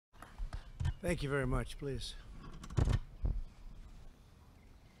Thank you very much, please.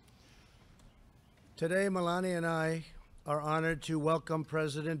 Today, Melania and I are honored to welcome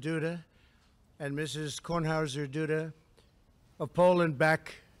President Duda and Mrs. Kornhauser-Duda of Poland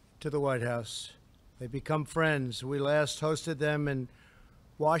back to the White House. They've become friends. We last hosted them in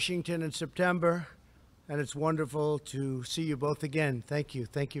Washington in September, and it's wonderful to see you both again. Thank you.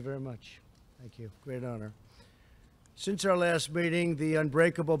 Thank you very much. Thank you. Great honor. Since our last meeting, the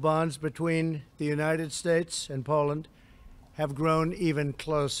unbreakable bonds between the United States and Poland have grown even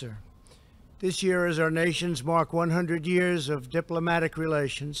closer. This year, as our nations mark 100 years of diplomatic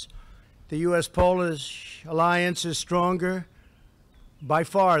relations, the U.S.-Polish alliance is stronger by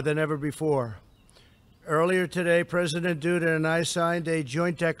far than ever before. Earlier today, President Duda and I signed a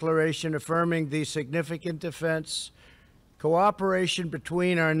joint declaration affirming the significant defense cooperation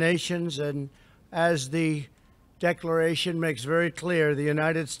between our nations, and as the declaration makes very clear, the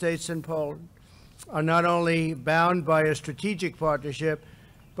United States and Poland are not only bound by a strategic partnership,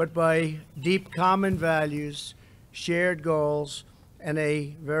 but by deep common values, shared goals, and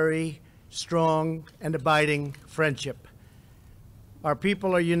a very strong and abiding friendship. Our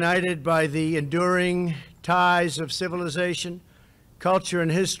people are united by the enduring ties of civilization, culture,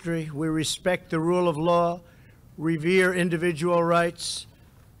 and history. We respect the rule of law, revere individual rights,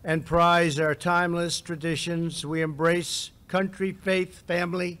 and prize our timeless traditions. We embrace country, faith,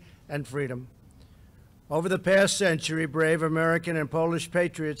 family, and freedom. Over the past century, brave American and Polish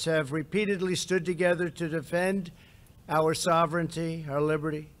patriots have repeatedly stood together to defend our sovereignty, our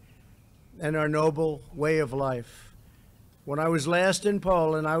liberty, and our noble way of life. When I was last in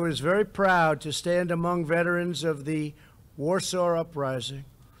Poland, I was very proud to stand among veterans of the Warsaw Uprising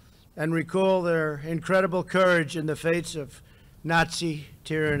and recall their incredible courage in the face of Nazi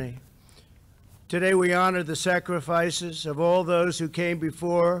tyranny. Today, we honor the sacrifices of all those who came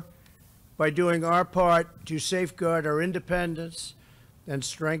before by doing our part to safeguard our independence and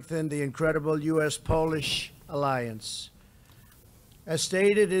strengthen the incredible U.S.-Polish alliance. As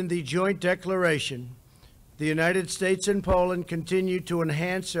stated in the joint declaration, the United States and Poland continue to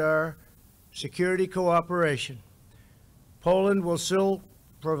enhance our security cooperation. Poland will still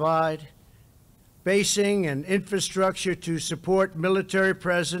provide basing and infrastructure to support military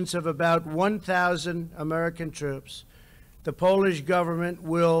presence of about 1,000 American troops. The Polish government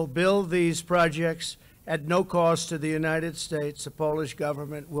will build these projects at no cost to the United States. The Polish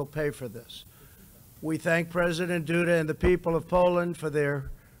government will pay for this. We thank President Duda and the people of Poland for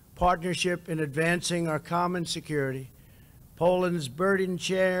their partnership in advancing our common security. Poland's burden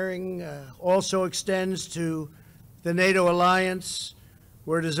sharing also extends to the NATO alliance,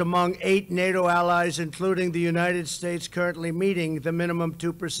 where it is among 8 NATO allies, including the United States, currently meeting the minimum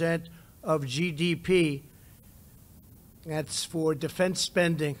 2% of GDP. That's for defense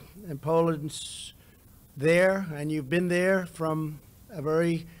spending. And Poland's there, and you've been there from a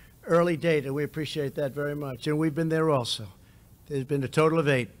very early date, and we appreciate that very much. And we've been there also. There's been a total of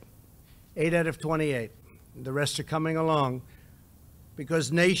 8 out of 28. The rest are coming along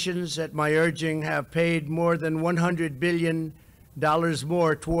because nations, at my urging, have paid more than $100 billion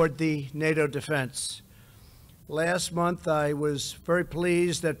more toward the NATO defense. Last month, I was very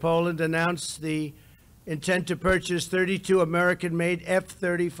pleased that Poland announced the intent to purchase 32 American-made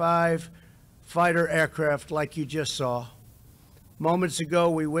F-35 fighter aircraft like you just saw. Moments ago,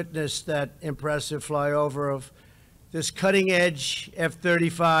 we witnessed that impressive flyover of this cutting-edge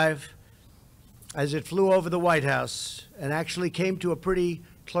F-35 as it flew over the White House and actually came to a pretty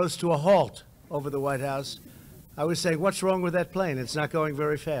close to a halt over the White House. I was saying, what's wrong with that plane? It's not going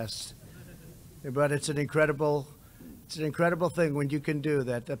very fast. But it's an incredible thing when you can do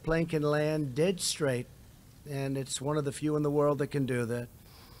that. The plane can land dead straight, and it's one of the few in the world that can do that.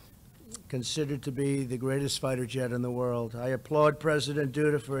 Considered to be the greatest fighter jet in the world. I applaud President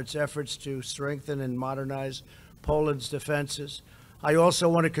Duda for its efforts to strengthen and modernize Poland's defenses. I also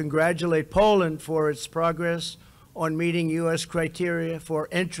want to congratulate Poland for its progress on meeting U.S. criteria for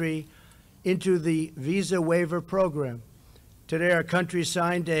entry into the visa waiver program. Today, our country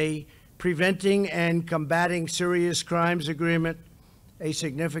signed a Preventing and Combating Serious Crimes Agreement, a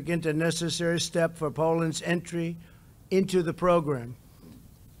significant and necessary step for Poland's entry into the program.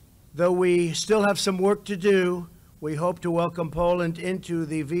 Though we still have some work to do, we hope to welcome Poland into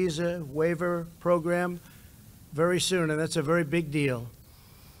the visa waiver program very soon, and that's a very big deal.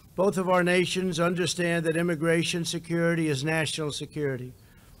 Both of our nations understand that immigration security is national security.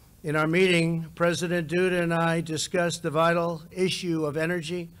 In our meeting, President Duda and I discussed the vital issue of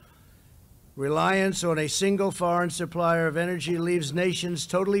energy. Reliance on a single foreign supplier of energy leaves nations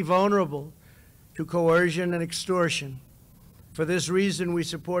totally vulnerable to coercion and extortion. For this reason, we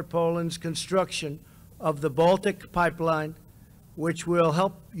support Poland's construction of the Baltic pipeline, which will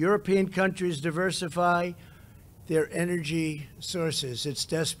help European countries diversify their energy sources. It's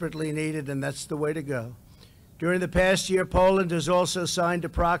desperately needed, and that's the way to go. During the past year, Poland has also signed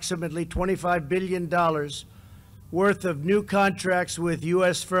approximately $25 billion worth of new contracts with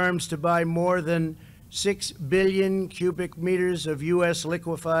U.S. firms to buy more than 6 billion cubic meters of U.S.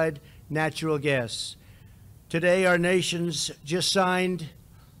 liquefied natural gas. Today, our nations just signed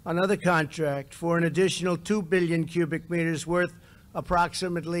another contract for an additional 2 billion cubic meters worth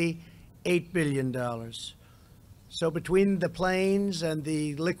approximately $8 billion. So between the planes and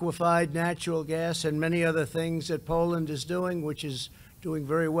the liquefied natural gas and many other things that Poland is doing, which is doing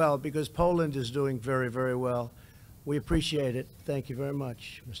very well, because Poland is doing very, very well, we appreciate it. Thank you very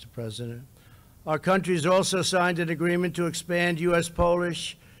much, Mr. President. Our country has also signed an agreement to expand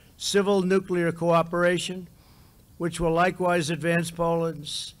U.S.-Polish civil nuclear cooperation, which will likewise advance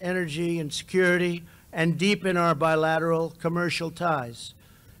Poland's energy and security and deepen our bilateral commercial ties.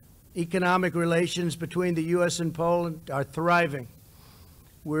 Economic relations between the U.S. and Poland are thriving.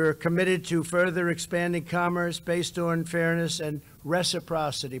 We're committed to further expanding commerce based on fairness and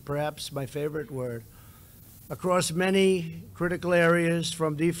reciprocity, perhaps my favorite word, across many critical areas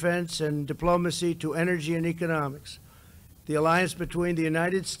from defense and diplomacy to energy and economics. The alliance between the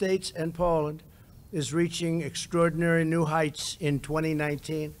United States and Poland is reaching extraordinary new heights in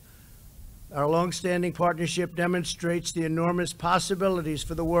 2019. Our longstanding partnership demonstrates the enormous possibilities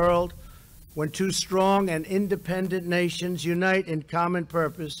for the world when two strong and independent nations unite in common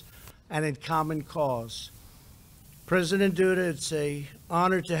purpose and in common cause. President Duda, it's an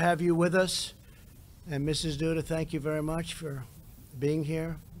honor to have you with us. And Mrs. Duda, thank you very much for being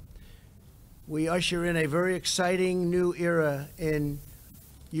here. We usher in a very exciting new era in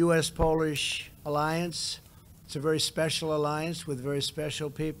U.S.-Polish alliance. It's a very special alliance with very special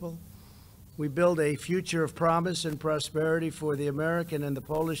people. We build a future of promise and prosperity for the American and the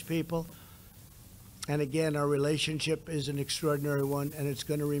Polish people. And again, our relationship is an extraordinary one, and it's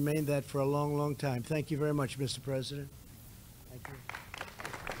going to remain that for a long, long time. Thank you very much, Mr. President. Thank you.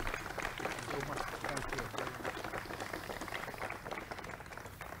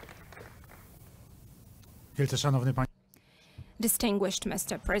 Distinguished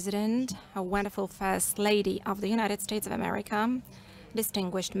Mr. President, a wonderful First Lady of the United States of America,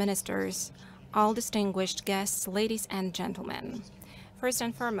 distinguished ministers, all distinguished guests, ladies and gentlemen. First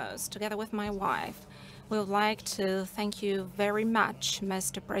and foremost, together with my wife, we would like to thank you very much,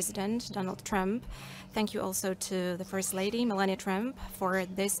 Mr. President Donald Trump. Thank you also to the First Lady, Melania Trump, for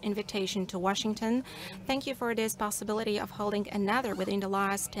this invitation to Washington. Thank you for this possibility of holding another within the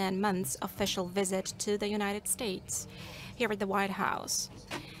last 10 months official visit to the United States here at the White House.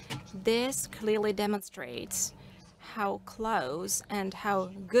 This clearly demonstrates how close and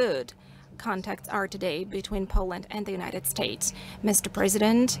how good contacts are today between Poland and the United States. Mr.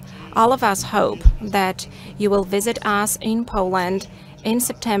 President, all of us hope that you will visit us in Poland in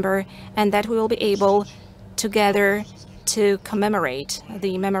September and that we will be able together to commemorate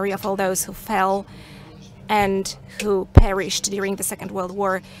the memory of all those who fell and who perished during the Second World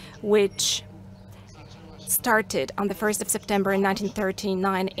War, which started on the 1st of September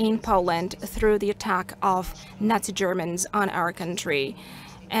 1939 in Poland through the attack of Nazi Germans on our country.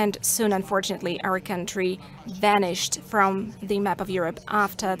 And soon, unfortunately, our country vanished from the map of Europe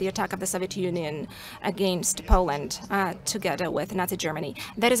after the attack of the Soviet Union against Poland, together with Nazi Germany.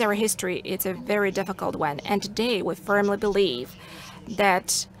 That is our history. It's a very difficult one. And today, we firmly believe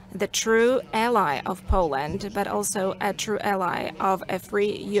that the true ally of Poland, but also a true ally of a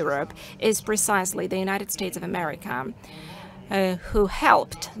free Europe, is precisely the United States of America, who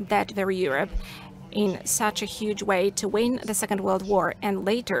helped that very Europe in such a huge way to win the Second World War and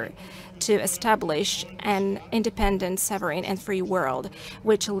later to establish an independent, sovereign and free world,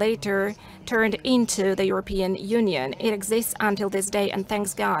 which later turned into the European Union. It exists until this day, and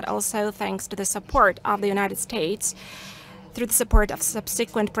thanks God, also thanks to the support of the United States, through the support of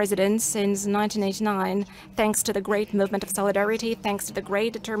subsequent presidents since 1989, thanks to the great movement of solidarity, thanks to the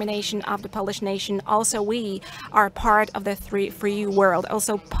great determination of the Polish nation. Also, we are part of the free world.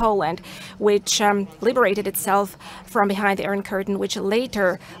 Also, Poland, which liberated itself from behind the Iron Curtain, which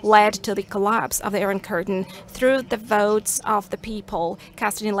later led to the collapse of the Iron Curtain through the votes of the people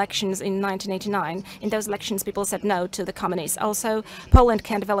cast in elections in 1989. In those elections, people said no to the communists. Also, Poland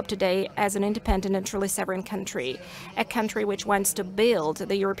can develop today as an independent and truly sovereign country, a country which wants to build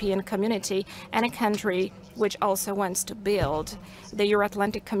the European community and a country which also wants to build the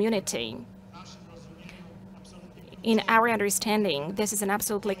Euro-Atlantic community. In our understanding, this is an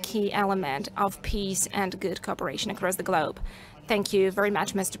absolutely key element of peace and good cooperation across the globe. Thank you very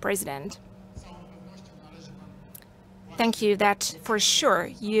much, Mr. President. Thank you that for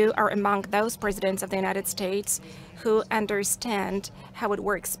sure you are among those presidents of the United States who understand how it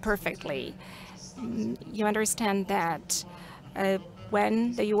works perfectly. You understand that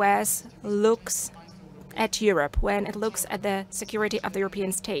when the US looks at Europe, when it looks at the security of the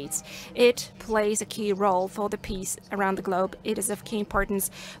European states, it plays a key role for the peace around the globe. It is of key importance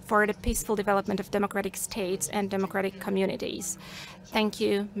for the peaceful development of democratic states and democratic communities. Thank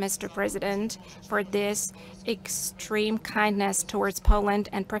you, Mr. President, for this extreme kindness towards Poland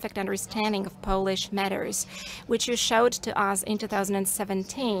and perfect understanding of Polish matters, which you showed to us in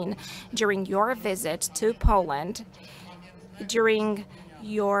 2017 during your visit to Poland, during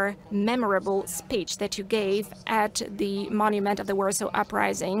your memorable speech that you gave at the monument of the Warsaw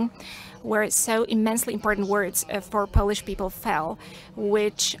Uprising, where so immensely important words for Polish people fell,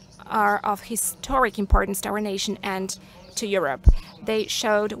 which are of historic importance to our nation and to Europe. They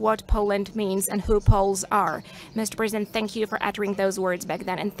showed what Poland means and who Poles are. Mr. President, thank you for uttering those words back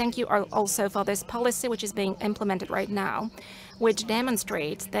then, and thank you also for this policy which is being implemented right now, which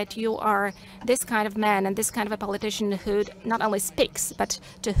demonstrates that you are this kind of man and this kind of a politician who not only speaks, but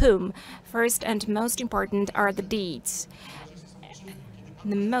to whom first and most important are the deeds.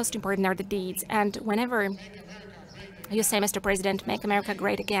 The most important are the deeds. And whenever you say, Mr. President, make America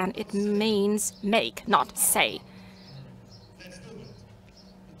great again, it means make, not say.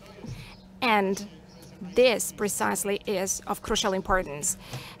 And this precisely is of crucial importance.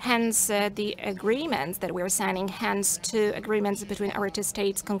 Hence, the agreements that we're signing, hence two agreements between our two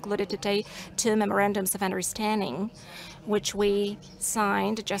states concluded today, two memorandums of understanding, which we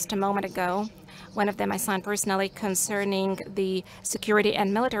signed just a moment ago. One of them I signed personally concerning the security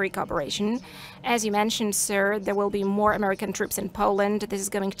and military cooperation. As you mentioned, sir, there will be more American troops in Poland. This is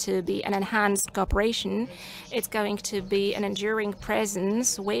going to be an enhanced cooperation. It's going to be an enduring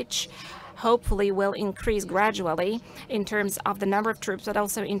presence, which hopefully will increase gradually in terms of the number of troops, but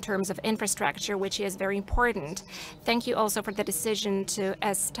also in terms of infrastructure, which is very important. Thank you also for the decision to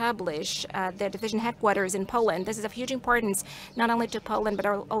establish the division headquarters in Poland. This is of huge importance, not only to Poland, but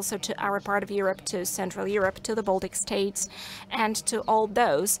also to our part of Europe, to Central Europe, to the Baltic states, and to all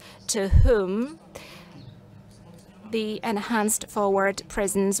those to whom the enhanced forward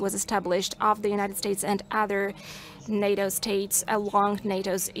presence was established of the United States and other NATO states along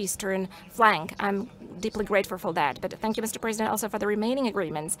NATO's eastern flank. I'm deeply grateful for that. But thank you, Mr. President, also for the remaining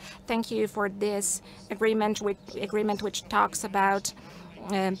agreements. Thank you for this agreement which talks about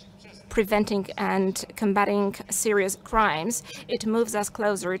preventing and combating serious crimes. It moves us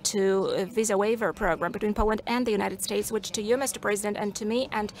closer to a visa waiver program between Poland and the United States, which to you, Mr. President, and to me,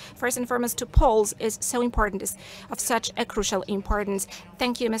 and first and foremost to Poles, is so important, is of such a crucial importance.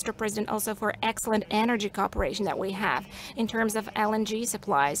 Thank you, Mr. President, also for excellent energy cooperation that we have in terms of LNG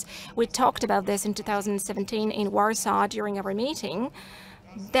supplies. We talked about this in 2017 in Warsaw during our meeting,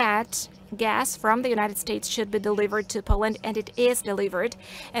 that gas from the United States should be delivered to Poland, and it is delivered,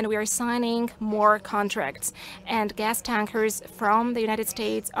 and we are signing more contracts. And gas tankers from the United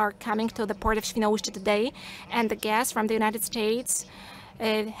States are coming to the port of Świnoujście today, and the gas from the United States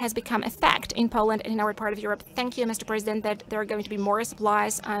has become a fact in Poland and in our part of Europe. Thank you, Mr. President, that there are going to be more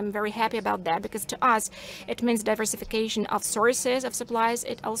supplies. I'm very happy about that, because to us it means diversification of sources of supplies.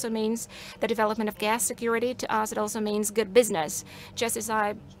 It also means the development of gas security. To us it also means good business, just as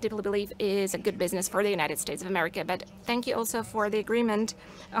I deeply believe is a good business for the United States of America. But thank you also for the agreement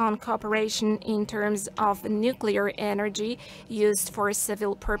on cooperation in terms of nuclear energy used for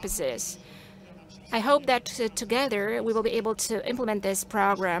civil purposes. I hope that together we will be able to implement this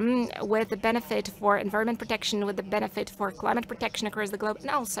program with the benefit for environment protection, with the benefit for climate protection across the globe, and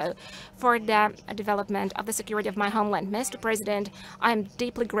also for the development of the security of my homeland. Mr. President, I'm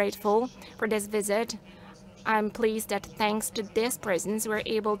deeply grateful for this visit. I'm pleased that thanks to this presence, we're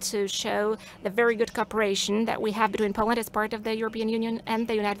able to show the very good cooperation that we have between Poland as part of the European Union and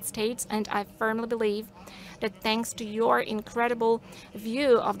the United States. And I firmly believe that thanks to your incredible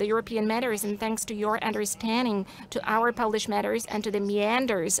view of the European matters and thanks to your understanding to our Polish matters and to the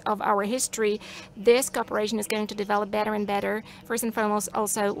meanders of our history, this cooperation is going to develop better and better, first and foremost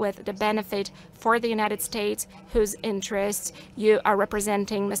also with the benefit for the United States, whose interests you are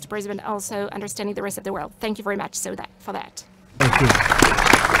representing, Mr. President, also understanding the rest of the world. Thank you very much for that. Thank you.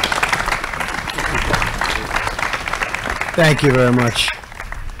 Thank you very much.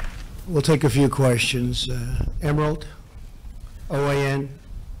 We'll take a few questions. Emerald, OAN.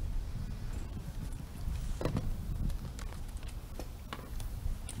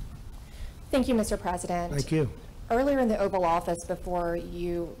 Thank you, Mr. President. Thank you. Earlier in the Oval Office, before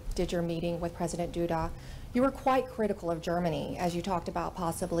you did your meeting with President Duda, you were quite critical of Germany as you talked about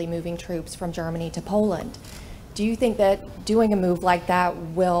possibly moving troops from Germany to Poland. Do you think that doing a move like that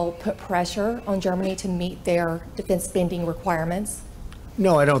will put pressure on Germany to meet their defense spending requirements?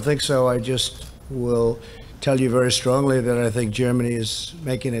 No, I don't think so. I just will tell you very strongly that I think Germany is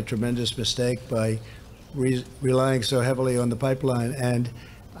making a tremendous mistake by relying so heavily on the pipeline. And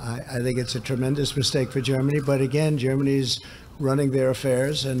I think it's a tremendous mistake for Germany. But again, Germany's running their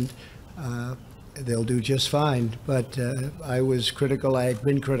affairs and they'll do just fine. But I was critical. I had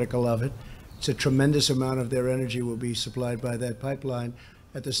been critical of it. It's a tremendous amount of their energy will be supplied by that pipeline.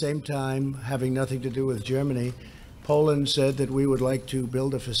 At the same time, having nothing to do with Germany, Poland said that we would like to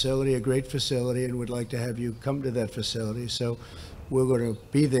build a facility, a great facility, and would like to have you come to that facility. So we're going to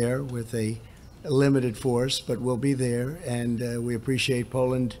be there with a limited force, but we'll be there. And we appreciate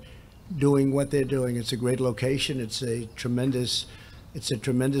Poland doing what they're doing. It's a great location. It's a tremendous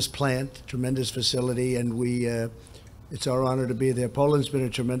plant, tremendous facility, and it's our honor to be there. Poland's been a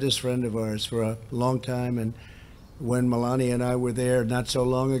tremendous friend of ours for a long time. And when Melania and I were there not so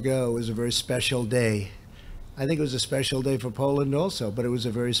long ago, it was a very special day. I think it was a special day for Poland also, but it was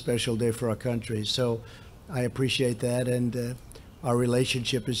a very special day for our country. So I appreciate that, and our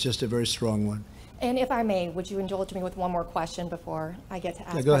relationship is just a very strong one. And if I may, would you indulge me with one more question before I get to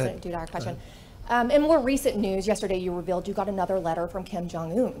ask President Duda our question? In more recent news, yesterday you revealed you got another letter from Kim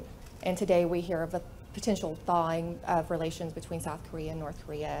Jong-un, and today we hear of a potential thawing of relations between South Korea and North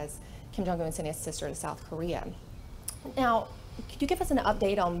Korea as Kim Jong-un sent his sister to South Korea. Now, could you give us an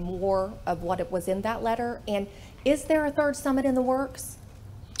update on more of what it was in that letter? And is there a third summit in the works?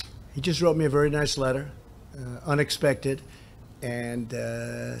 He just wrote me a very nice letter, unexpected. And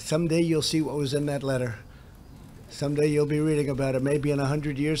someday you'll see what was in that letter. Someday you'll be reading about it, maybe in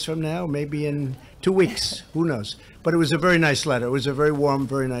 100 years from now, maybe in 2 weeks, who knows? But it was a very nice letter. It was a very warm,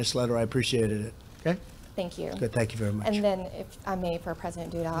 very nice letter. I appreciated it. Okay? Thank you. Good, thank you very much. And then, if I may, for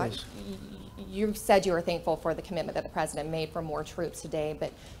President Duda, yes. You said you were thankful for the commitment that the President made for more troops today,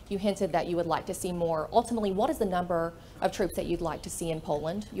 but you hinted that you would like to see more. Ultimately, what is the number of troops that you'd like to see in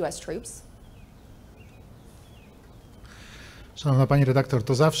Poland, U.S. troops? Szanowna Pani Redaktor,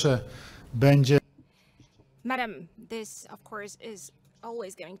 to zawsze będzie... Madam, this, of course, is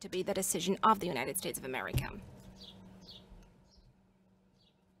always going to be the decision of the United States of America.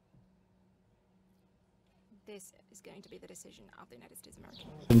 This is going to be the decision of the United States of America.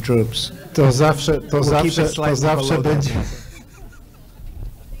 And troops. To zawsze będzie...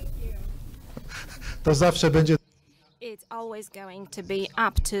 To zawsze będzie... It's always going to be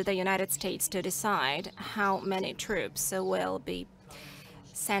up to the United States to decide how many troops will be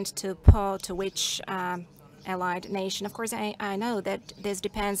sent to which allied nation. Of course, I know that this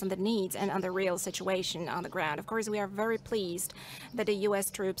depends on the needs and on the real situation on the ground. Of course, we are very pleased that the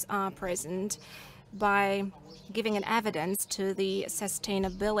U.S. troops are present by giving an evidence to the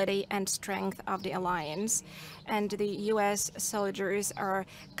sustainability and strength of the alliance. And the U.S. soldiers are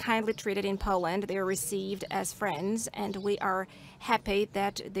kindly treated in Poland. They are received as friends, and we are happy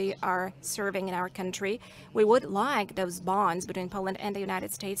that they are serving in our country. We would like those bonds between Poland and the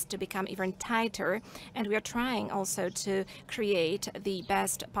United States to become even tighter, and we are trying also to create the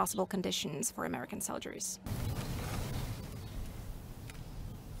best possible conditions for American soldiers.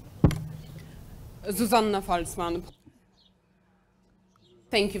 Zuzanna Falsman.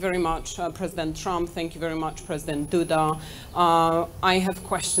 Thank you very much, President Trump. Thank you very much, President Duda. I have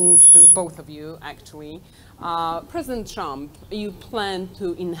questions to both of you, actually. President Trump, you plan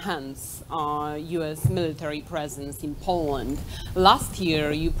to enhance U.S. military presence in Poland. Last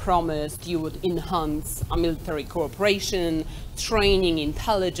year, you promised you would enhance military cooperation, training,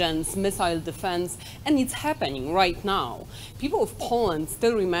 intelligence, missile defense, and it's happening right now. People of Poland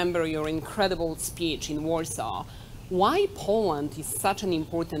still remember your incredible speech in Warsaw. Why Poland is such an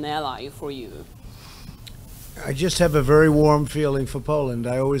important ally for you? I just have a very warm feeling for Poland.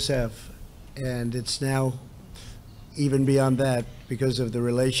 I always have. And it's now even beyond that because of the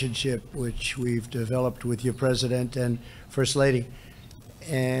relationship which we've developed with your president and First Lady.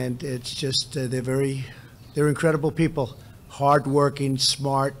 And it's just, they're incredible people, hardworking,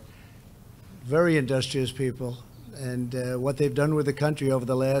 smart, very industrious people. And what they've done with the country over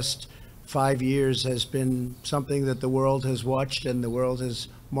the last 5 years has been something that the world has watched and the world has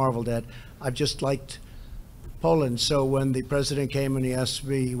marveled at. I've just liked Poland. So when the president came and he asked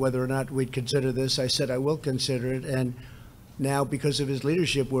me whether or not we'd consider this, I said I will consider it. And now, because of his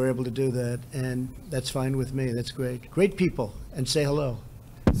leadership, we're able to do that. And that's fine with me. That's great. Great people. And say hello.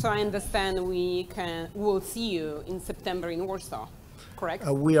 So I understand we will see you in September in Warsaw. Correct.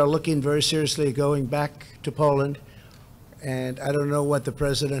 We are looking very seriously at going back to Poland. And I don't know what the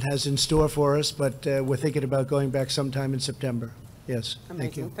president has in store for us, but we're thinking about going back sometime in September. Yes.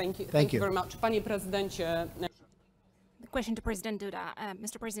 Amazing. Thank you. Thank you. Thank you very much. Panie prezydencie. Question to President Duda.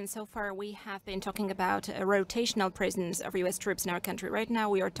 Mr. President, so far we have been talking about a rotational presence of U.S. troops in our country. Right now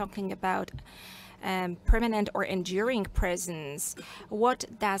we are talking about permanent or enduring presence. What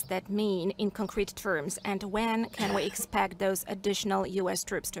does that mean in concrete terms, and when can we expect those additional U.S.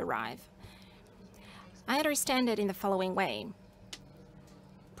 troops to arrive? I understand it in the following way.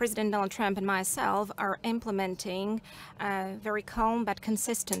 President Donald Trump and myself are implementing a very calm but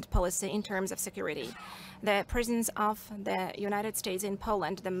consistent policy in terms of security. The presence of the United States in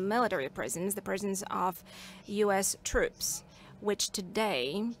Poland, the military presence, the presence of U.S. troops, which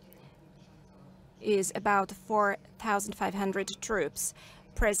today is about 4,500 troops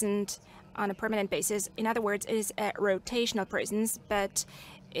present on a permanent basis. In other words, it is a rotational presence, but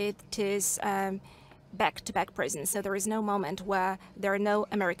it is back-to-back presence. So there is no moment where there are no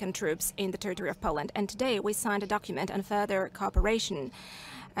American troops in the territory of Poland. And today we signed a document on further cooperation,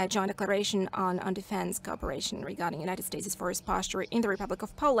 a joint declaration on defense cooperation regarding United States' force posture in the Republic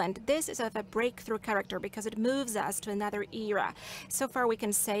of Poland. This is of a breakthrough character because it moves us to another era. So far we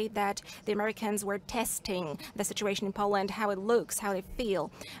can say that the Americans were testing the situation in Poland, how it looks, how they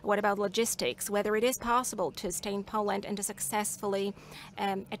feel. What about logistics, whether it is possible to stay in Poland and to successfully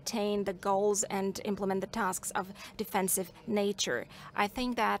attain the goals and implement the tasks of defensive nature. I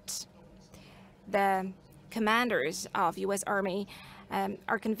think that the commanders of U.S. Army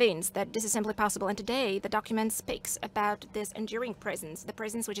are convinced that this is simply possible. And today, the document speaks about this enduring presence, the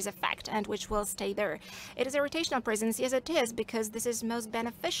presence which is a fact and which will stay there. It is a rotational presence. Yes, it is, because this is most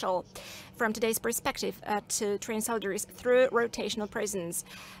beneficial from today's perspective to train soldiers through rotational presence.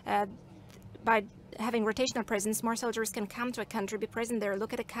 By having rotational presence, more soldiers can come to a country, be present there,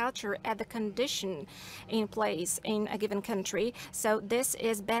 look at the culture, at the condition in place in a given country. So this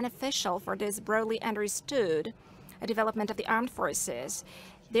is beneficial for this broadly understood development of the armed forces.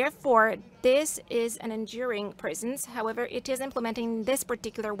 Therefore, this is an enduring presence. However, it is implementing this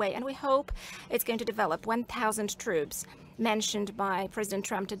particular way, and we hope it's going to develop 1,000 troops mentioned by President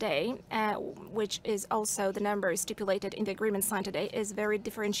Trump today, which is also the number stipulated in the agreement signed today, is very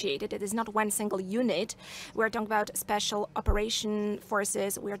differentiated. It is not one single unit. We're talking about special operation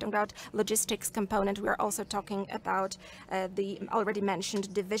forces. We are talking about logistics component. We are also talking about the already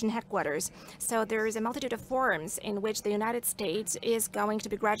mentioned division headquarters. So there is a multitude of forms in which the United States is going to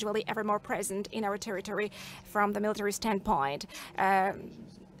be gradually ever more present in our territory from the military standpoint.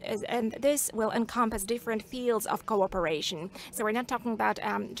 And this will encompass different fields of cooperation. So we're not talking about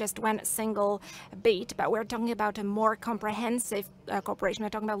just one single beat, but we're talking about a more comprehensive cooperation. We're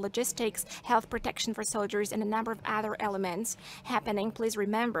talking about logistics, health protection for soldiers, and a number of other elements happening. Please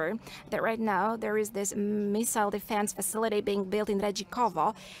remember that right now there is this missile defense facility being built in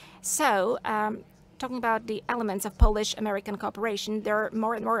Redzikowo. So talking about the elements of Polish-American cooperation, there are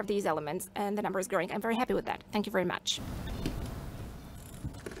more and more of these elements, and the number is growing. I'm very happy with that. Thank you very much.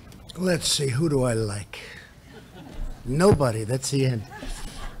 Let's see, who do I like? Nobody, that's the end.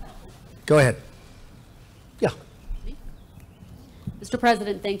 Go ahead. Yeah. Mr.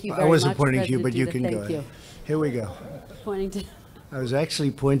 President, thank you very much. I wasn't pointing to you, but you can go ahead. You. Here we go. Pointing to. I was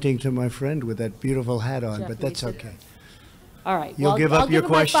actually pointing to my friend with that beautiful hat on, but that's okay. All right. You'll give up your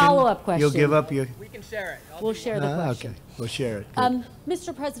question? Follow-up question. You'll give up your... We can share it. We'll share the question. Okay, we'll share it.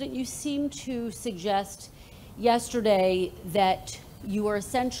 Mr. President, you seem to suggest yesterday that you are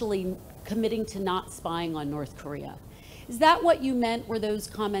essentially committing to not spying on North Korea. Is that what you meant? Were those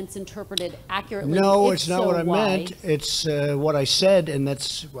comments interpreted accurately? No, it's not what I meant. It's what I said, and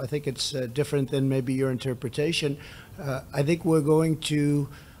that's, I think it's different than maybe your interpretation. I think we're going to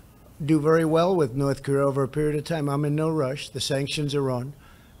do very well with North Korea over a period of time. I'm in no rush. The sanctions are on.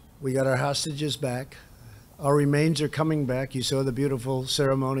 We got our hostages back. Our remains are coming back. You saw the beautiful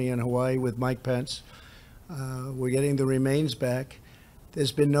ceremony in Hawaii with Mike Pence. We're getting the remains back.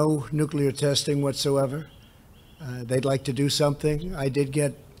 There's been no nuclear testing whatsoever. They'd like to do something. I did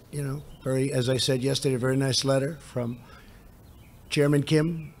get, as I said yesterday, a very nice letter from Chairman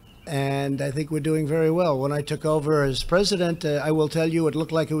Kim, and I think we're doing very well. When I took over as president, I will tell you, it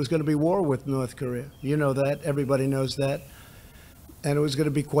looked like it was going to be war with North Korea. You know that. Everybody knows that. And it was going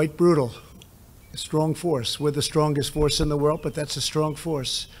to be quite brutal. A strong force. We're the strongest force in the world, but that's a strong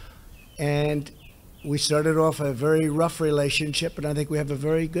force. And we started off a very rough relationship, and I think we have a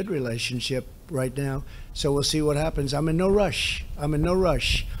very good relationship right now. So we'll see what happens. I'm in no rush. I'm in no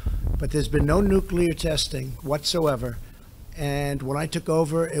rush. But there's been no nuclear testing whatsoever. And when I took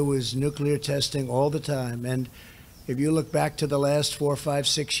over, it was nuclear testing all the time. And if you look back to the last 4, 5,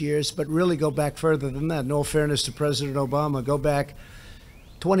 6 years, but really go back further than that, in all fairness to President Obama, go back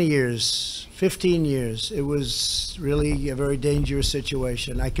 20 years, 15 years, it was really a very dangerous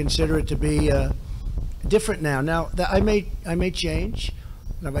situation. I consider it to be different now. Now, I may change,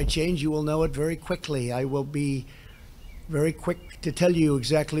 and if I change, you will know it very quickly. I will be very quick to tell you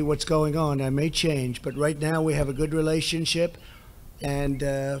exactly what's going on. I may change, but right now we have a good relationship, and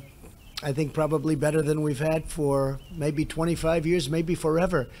I think probably better than we've had for maybe 25 years, maybe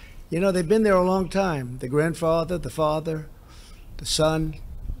forever. You know, they've been there a long time. The grandfather, the father, the son,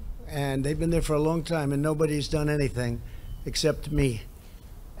 and they've been there for a long time, and nobody's done anything except me.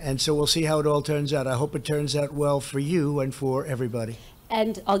 And so we'll see how it all turns out. I hope it turns out well for you and for everybody.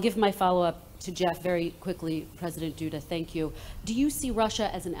 And I'll give my follow-up to Jeff very quickly. President Duda, thank you. Do you see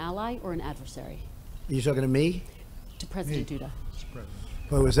Russia as an ally or an adversary? Are you talking to me? To President Duda.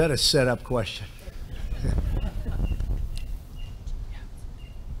 Boy, was that a set-up question?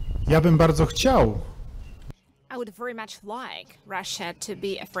 Ja bym bardzo chciał. I would very much like Russia to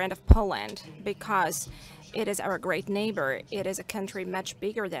be a friend of Poland because it is our great neighbor. It is a country much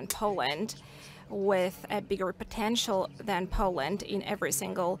bigger than Poland, with a bigger potential than Poland in every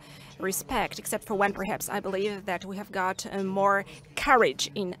single respect, except for one perhaps. I believe that we have got more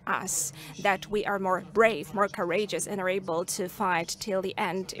courage in us, that we are more brave, more courageous, and are able to fight till the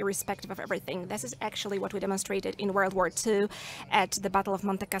end, irrespective of everything. This is actually what we demonstrated in World War II at the Battle of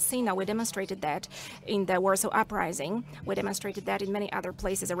Monte Cassino. We demonstrated that in the Warsaw Uprising. We demonstrated that in many other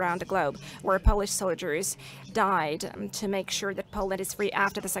places around the globe, where Polish soldiers died to make sure that Poland is free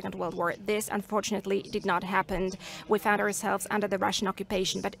after the Second World War. This, unfortunately, did not happen. We found ourselves under the Russian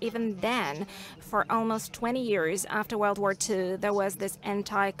occupation, but even then, for almost 20 years after World War II, there was this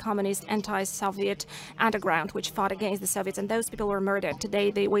anti-communist, anti-Soviet underground which fought against the Soviets, and those people were murdered.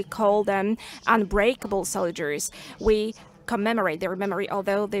 Today, we call them unbreakable soldiers. We commemorate their memory,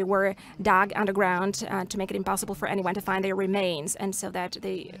 although they were dug underground to make it impossible for anyone to find their remains, and so that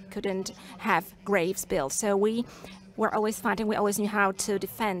they couldn't have graves built. So we were always fighting. We always knew how to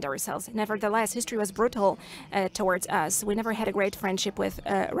defend ourselves. Nevertheless, history was brutal towards us. We never had a great friendship with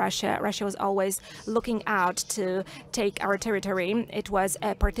Russia. Russia was always looking out to take our territory. It was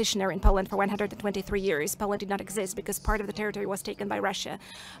a partitioner in Poland for 123 years. Poland did not exist because part of the territory was taken by Russia.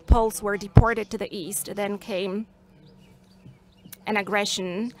 Poles were deported to the east. Then came an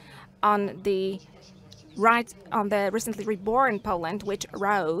aggression on the recently reborn Poland, which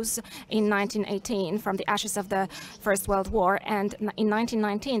rose in 1918 from the ashes of the First World War. And in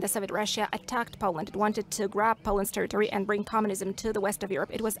 1919, the Soviet Russia attacked Poland. It wanted to grab Poland's territory and bring communism to the west of Europe.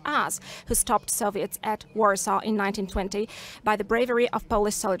 It was us who stopped Soviets at Warsaw in 1920 by the bravery of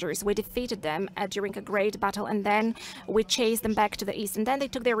Polish soldiers. We defeated them during a great battle, and then we chased them back to the east. And then they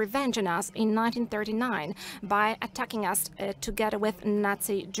took their revenge on us in 1939 by attacking us together with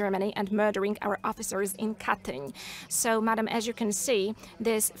Nazi Germany and murdering our officers in Katyń. So, madam, as you can see,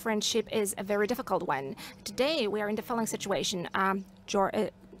 this friendship is a very difficult one. Today, we are in the following situation.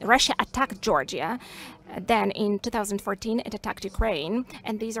 Russia attacked Georgia. Then in 2014, it attacked Ukraine,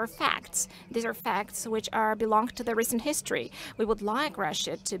 and these are facts. These are facts which belong to the recent history. We would like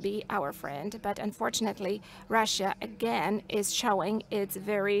Russia to be our friend, but unfortunately, Russia again is showing its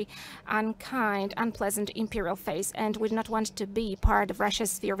very unkind, unpleasant imperial face, and we do not want to be part of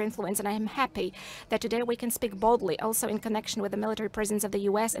Russia's sphere of influence. And I am happy that today we can speak boldly, also in connection with the military presence of the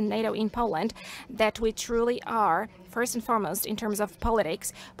US and NATO in Poland, that we truly are, first and foremost, in terms of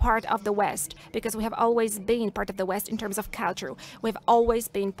politics, part of the West, because we have always been part of the West in terms of culture. We've always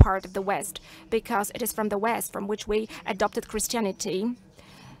been part of the West because it is from the West from which we adopted Christianity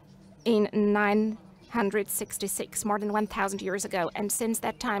in 966, more than 1,000 years ago. And since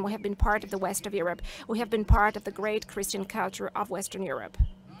that time, we have been part of the West of Europe. We have been part of the great Christian culture of Western Europe.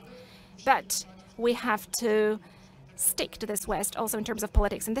 But we have to stick to this West also in terms of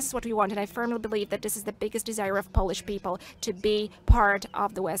politics, and this is what we want, and I firmly believe that this is the biggest desire of Polish people, to be part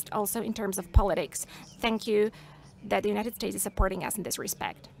of the West also in terms of politics. Thank you that the United States is supporting us in this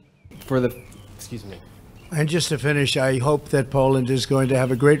respect. Excuse me. And just to finish, I hope that Poland is going to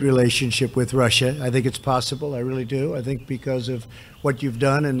have a great relationship with Russia. I think it's possible, I really do. I think because of what you've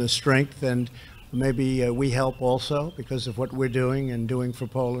done and the strength, and maybe we help also because of what we're doing and doing for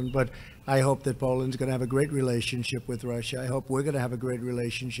Poland. But I hope that Poland's going to have a great relationship with Russia. I hope we're going to have a great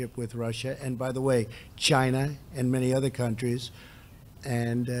relationship with Russia. And by the way, China and many other countries.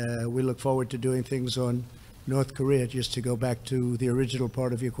 And we look forward to doing things on North Korea, just to go back to the original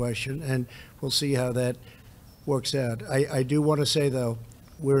part of your question. And we'll see how that works out. I do want to say, though,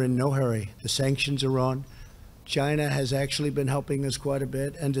 we're in no hurry. The sanctions are on. China has actually been helping us quite a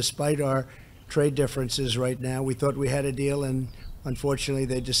bit. And despite our trade differences right now. We thought we had a deal, and unfortunately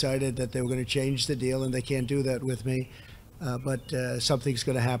they decided that they were going to change the deal, and they can't do that with me. But something's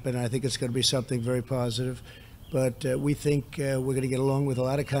going to happen. I think it's going to be something very positive. But we think we're going to get along with a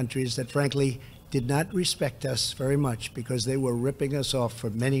lot of countries that, frankly, did not respect us very much because they were ripping us off for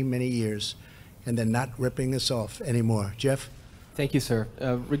many, many years, and they're not ripping us off anymore. Jeff? Thank you, sir.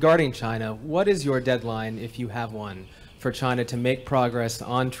 Regarding China, what is your deadline, if you have one, for China to make progress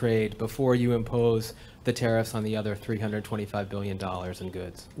on trade before you impose the tariffs on the other $325 billion in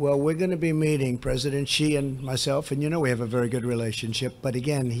goods? Well, we're going to be meeting President Xi and myself, and you know we have a very good relationship. But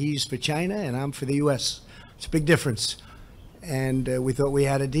again, he's for China and I'm for the U.S. It's a big difference. And we thought we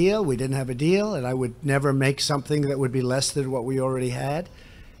had a deal. We didn't have a deal, and I would never make something that would be less than what we already had.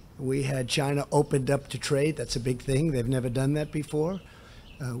 We had China opened up to trade. That's a big thing. They've never done that before.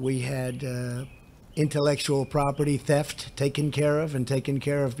 We had intellectual property theft taken care of, and taken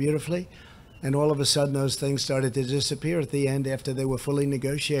care of beautifully. And all of a sudden, those things started to disappear at the end after they were fully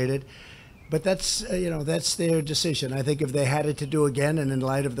negotiated. But that's, that's their decision. I think if they had it to do again, and in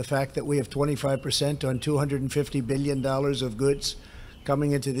light of the fact that we have 25% on $250 billion of goods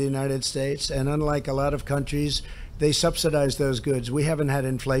coming into the United States, and unlike a lot of countries, they subsidize those goods. We haven't had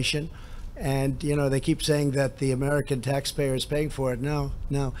inflation. And, they keep saying that the American taxpayer is paying for it. No,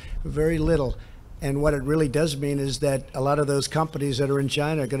 very little. And what it really does mean is that a lot of those companies that are in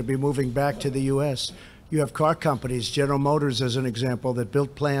China are going to be moving back to the U.S. You have car companies, General Motors as an example, that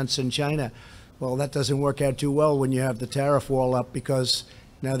built plants in China. Well, that doesn't work out too well when you have the tariff wall up, because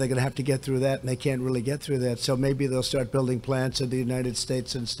now they're going to have to get through that, and they can't really get through that. So maybe they'll start building plants in the United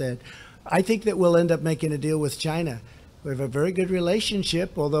States instead. I think that we'll end up making a deal with China. We have a very good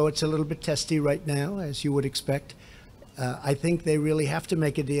relationship, although it's a little bit testy right now, as you would expect. I think they really have to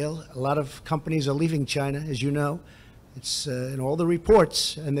make a deal. A lot of companies are leaving China, as you know. It's in all the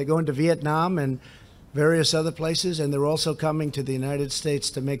reports, and they're going to Vietnam and various other places, and they're also coming to the United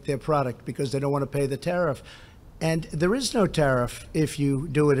States to make their product because they don't want to pay the tariff. And there is no tariff if you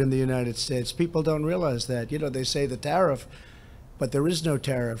do it in the United States. People don't realize that. They say the tariff, but there is no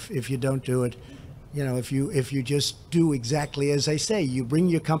tariff if you don't do it. If you just do exactly as I say, you bring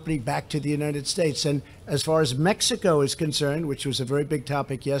your company back to the United States. And as far as Mexico is concerned, which was a very big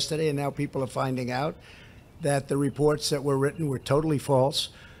topic yesterday, and now people are finding out that the reports that were written were totally false.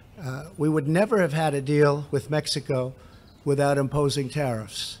 We would never have had a deal with Mexico without imposing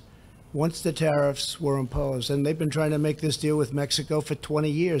tariffs. Once the tariffs were imposed, and they've been trying to make this deal with Mexico for 20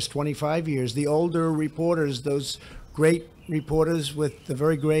 years, 25 years. The older reporters, those great reporters with the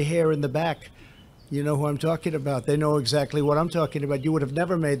very gray hair in the back, you know who I'm talking about. They know exactly what I'm talking about. You would have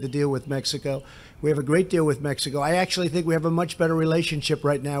never made the deal with Mexico. We have a great deal with Mexico. I actually think we have a much better relationship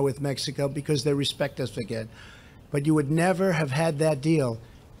right now with Mexico because they respect us again. But you would never have had that deal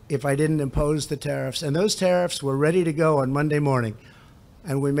if I didn't impose the tariffs. And those tariffs were ready to go on Monday morning.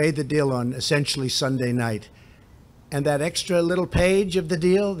 And we made the deal on essentially Sunday night. And that extra little page of the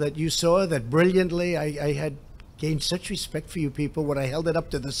deal that you saw, that brilliantly, I had gained such respect for you people when I held it up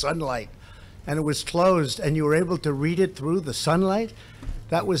to the sunlight and it was closed and you were able to read it through the sunlight.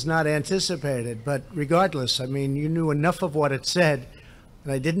 That was not anticipated. But regardless, I mean, you knew enough of what it said,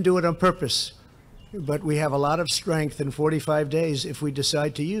 and I didn't do it on purpose. But we have a lot of strength in 45 days if we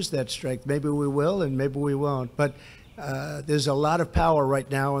decide to use that strength. Maybe we will and maybe we won't. But there's a lot of power right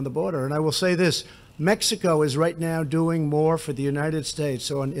now on the border. And I will say this, Mexico is right now doing more for the United States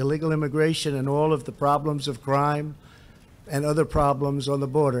on illegal immigration and all of the problems of crime and other problems on the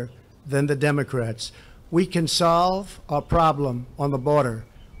border than the Democrats. We can solve our problem on the border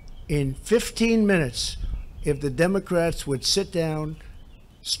in 15 minutes if the Democrats would sit down,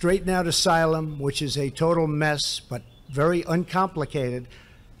 straighten out asylum, which is a total mess, but very uncomplicated,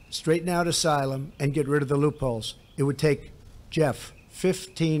 straighten out asylum and get rid of the loopholes. It would take, Jeff,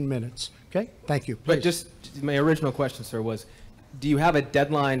 15 minutes. Okay? Thank you. Please. But just my original question, sir, was, do you have a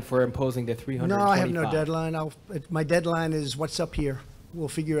deadline for imposing the 325? No, I have no deadline. My deadline is what's up here. We'll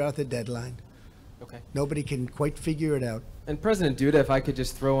figure out the deadline. Okay. Nobody can quite figure it out. And President Duda, if I could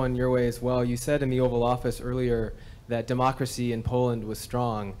just throw on your way as well, you said in the Oval Office earlier that democracy in Poland was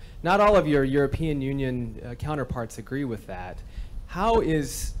strong. Not all of your European Union counterparts agree with that. How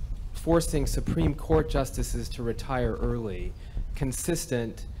is forcing Supreme Court justices to retire early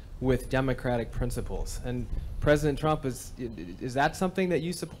consistent with democratic principles? And President Trump, is that something that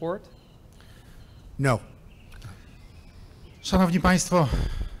you support? No. Szanowni Państwo,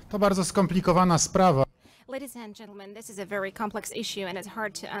 to bardzo skomplikowana sprawa. Ladies and gentlemen, this is a very complex issue and it's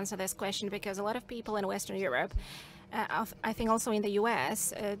hard to answer this question because a lot of people in Western Europe I think also in the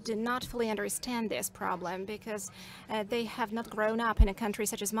US, do not fully understand this problem because they have not grown up in a country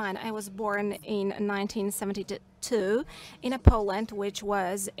such as mine. I was born in 1972 in a Poland which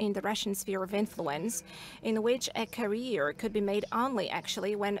was in the Russian sphere of influence, in which a career could be made only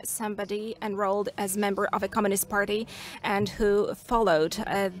actually when somebody enrolled as member of a communist party and who followed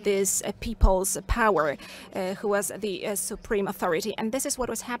this people's power, who was the supreme authority. And this is what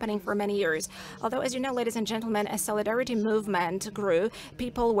was happening for many years. Although, as you know, ladies and gentlemen, a solidarity movement grew.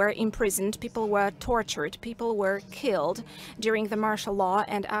 People were imprisoned, people were tortured, people were killed during the martial law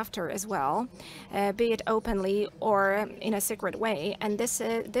and after as well, be it openly or in a secret way. And this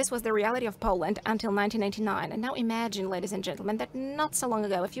was the reality of Poland until 1989. And now imagine, ladies and gentlemen, that not so long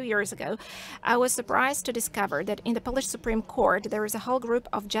ago, a few years ago, I was surprised to discover that in the Polish Supreme Court there is a whole group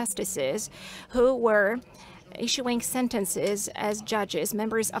of justices who were issuing sentences as judges,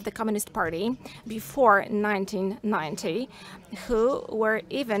 members of the Communist Party before 1990, who were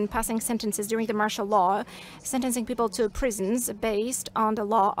even passing sentences during the martial law, sentencing people to prisons based on the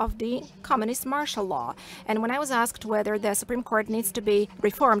law of the communist martial law. And when I was asked whether the Supreme Court needs to be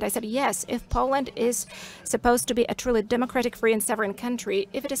reformed, I said yes, if Poland is supposed to be a truly democratic, free and sovereign country,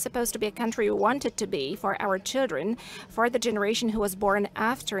 if it is supposed to be a country we want it to be for our children, for the generation who was born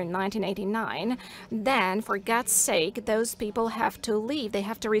after 1989, then for God's sake, those people have to leave, they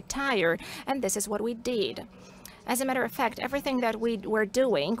have to retire, and this is what we did. As a matter of fact, everything that we were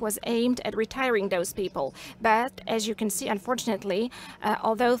doing was aimed at retiring those people. But as you can see, unfortunately,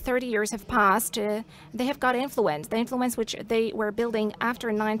 although 30 years have passed, they have got influence. The influence which they were building after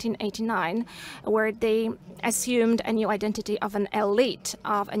 1989, where they assumed a new identity of an elite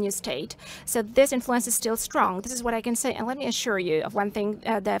of a new state. So this influence is still strong. This is what I can say. And let me assure you of one thing,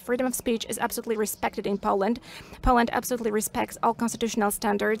 the freedom of speech is absolutely respected in Poland. Poland absolutely respects all constitutional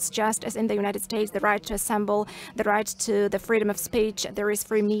standards, just as in the United States, the right to assemble, the right to the freedom of speech. There is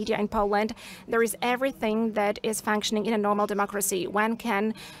free media in Poland. There is everything that is functioning in a normal democracy. One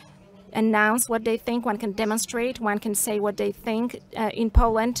can announce what they think, one can demonstrate, one can say what they think. In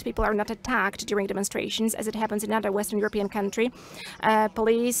Poland, people are not attacked during demonstrations as it happens in other Western European countries.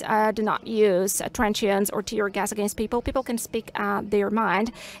 Police do not use truncheons or tear gas against people. People can speak their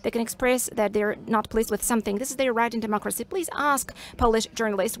mind. They can express that they're not pleased with something. This is their right in democracy. Please ask Polish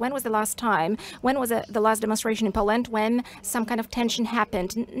journalists, when was the last time, when was the last demonstration in Poland when some kind of tension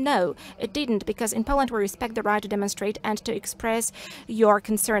happened? No, it didn't, because in Poland we respect the right to demonstrate and to express your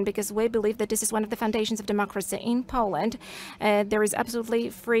concern, because we believe that this is one of the foundations of democracy. In Poland, there is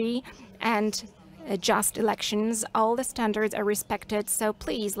absolutely free and just elections. All the standards are respected. So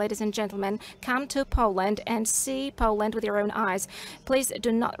please, ladies and gentlemen, come to Poland and see Poland with your own eyes. Please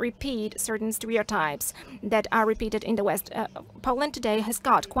do not repeat certain stereotypes that are repeated in the West. Poland today has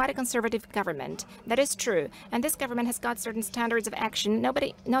got quite a conservative government. That is true. And this government has got certain standards of action.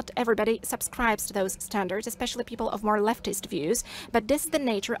 Not everybody subscribes to those standards, especially people of more leftist views. But this is the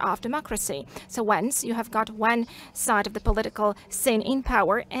nature of democracy. So once you have got one side of the political scene in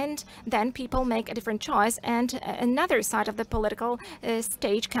power, and then people make a different choice, and another side of the political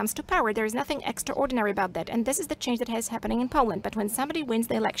stage comes to power. There is nothing extraordinary about that, and this is the change that is happening in Poland. But when somebody wins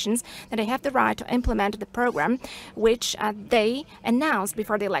the elections, then they have the right to implement the program which they announced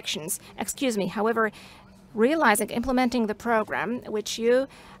before the elections. Excuse me. However, implementing the program which you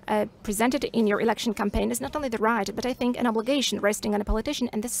presented in your election campaign is not only the right, but I think an obligation resting on a politician,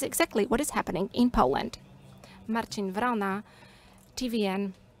 and this is exactly what is happening in Poland. Marcin Wrona,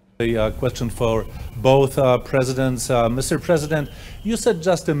 TVN. A question for both presidents. Mr. President, you said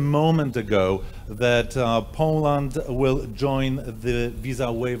just a moment ago that Poland will join the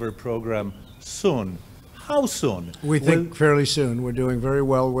visa waiver program soon. How soon? We think fairly soon. We're doing very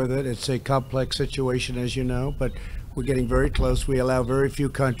well with it. It's a complex situation, as you know, but we're getting very close. We allow very few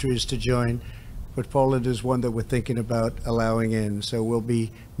countries to join, but Poland is one that we're thinking about allowing in. So we'll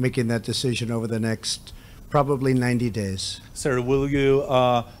be making that decision over the next probably 90 days. Sir, will you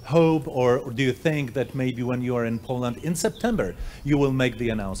hope, or do you think that maybe when you are in Poland in September, you will make the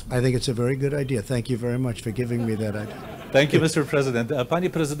announcement? I think it's a very good idea. Thank you very much for giving me that idea. Thank you, Mr. President. Panie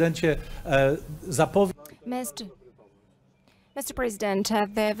prezydencie, Mr. President,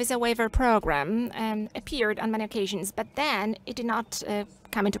 the visa waiver program appeared on many occasions, but then it did not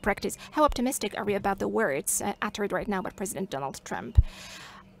come into practice. How optimistic are we about the words uttered right now by President Donald Trump?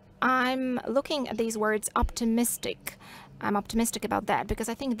 I'm looking at these words optimistic. I'm optimistic about that because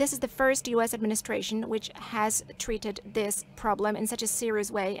I think this is the first U.S. administration which has treated this problem in such a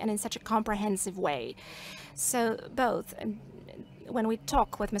serious way and in such a comprehensive way. So both when we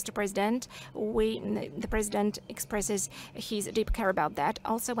talk with Mr. President, the President expresses his deep care about that.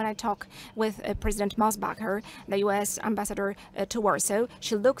 Also, when I talk with President Mosbacher, the U.S. ambassador to Warsaw,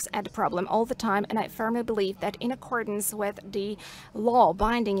 she looks at the problem all the time, and I firmly believe that in accordance with the law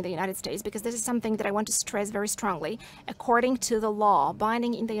binding in the United States, because this is something that I want to stress very strongly, according to the law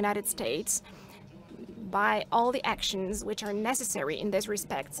binding in the United States, by all the actions which are necessary in this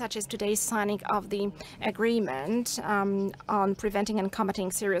respect, such as today's signing of the agreement on preventing and combating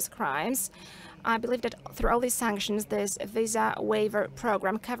serious crimes, I believe that through all these sanctions, this visa waiver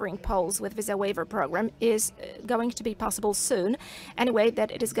program covering Poles with visa waiver program is going to be possible soon, anyway, that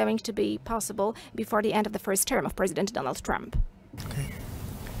it is going to be possible before the end of the first term of President Donald Trump. Okay.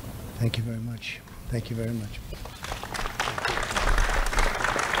 Thank you very much. Thank you very much.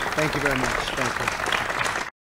 Thank you very much. Thank you.